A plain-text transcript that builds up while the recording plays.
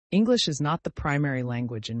English is not the primary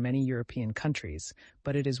language in many European countries,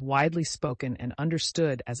 but it is widely spoken and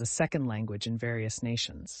understood as a second language in various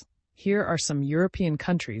nations. Here are some European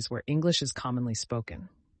countries where English is commonly spoken.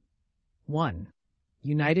 1.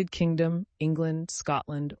 United Kingdom, England,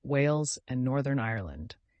 Scotland, Wales, and Northern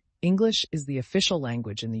Ireland. English is the official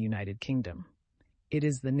language in the United Kingdom. It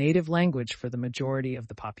is the native language for the majority of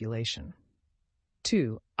the population.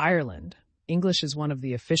 2. Ireland. English is one of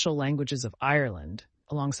the official languages of Ireland,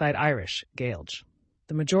 alongside Irish, Gaelic.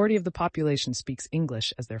 The majority of the population speaks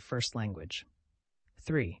English as their first language.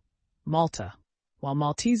 3. Malta. While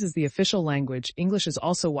Maltese is the official language, English is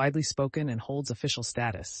also widely spoken and holds official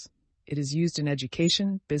status. It is used in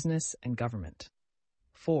education, business, and government.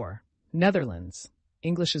 4. Netherlands.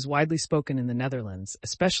 English is widely spoken in the Netherlands,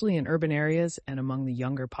 especially in urban areas and among the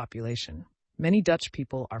younger population. Many Dutch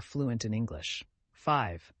people are fluent in English.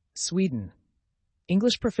 5. Sweden.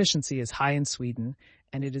 English proficiency is high in Sweden,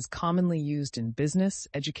 and it is commonly used in business,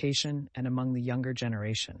 education, and among the younger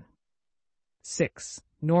generation. 6.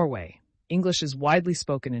 Norway. English is widely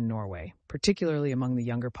spoken in Norway, particularly among the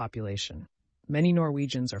younger population. Many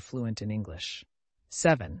Norwegians are fluent in English.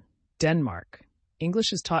 7. Denmark.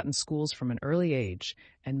 English is taught in schools from an early age,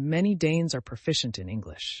 and many Danes are proficient in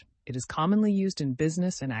English. It is commonly used in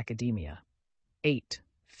business and academia. 8.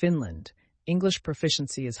 Finland. English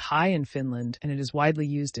proficiency is high in Finland, and it is widely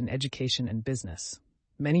used in education and business.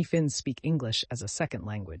 Many Finns speak English as a second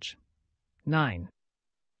language. 9.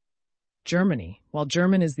 Germany. While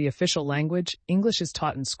German is the official language, English is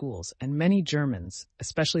taught in schools, and many Germans,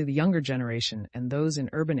 especially the younger generation and those in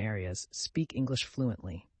urban areas, speak English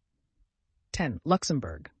fluently. 10.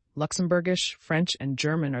 Luxembourg. Luxembourgish, French, and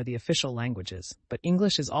German are the official languages, but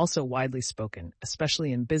English is also widely spoken,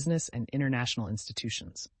 especially in business and international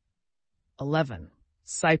institutions. 11.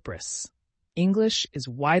 Cyprus. English is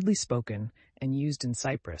widely spoken and used in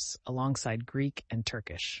Cyprus, alongside Greek and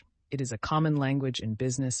Turkish. It is a common language in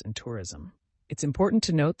business and tourism. It's important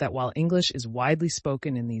to note that while English is widely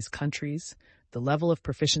spoken in these countries, the level of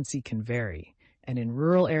proficiency can vary, and in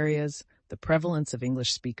rural areas, the prevalence of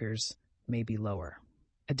English speakers may be lower.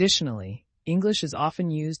 Additionally, English is often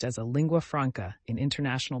used as a lingua franca in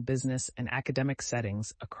international business and academic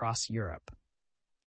settings across Europe.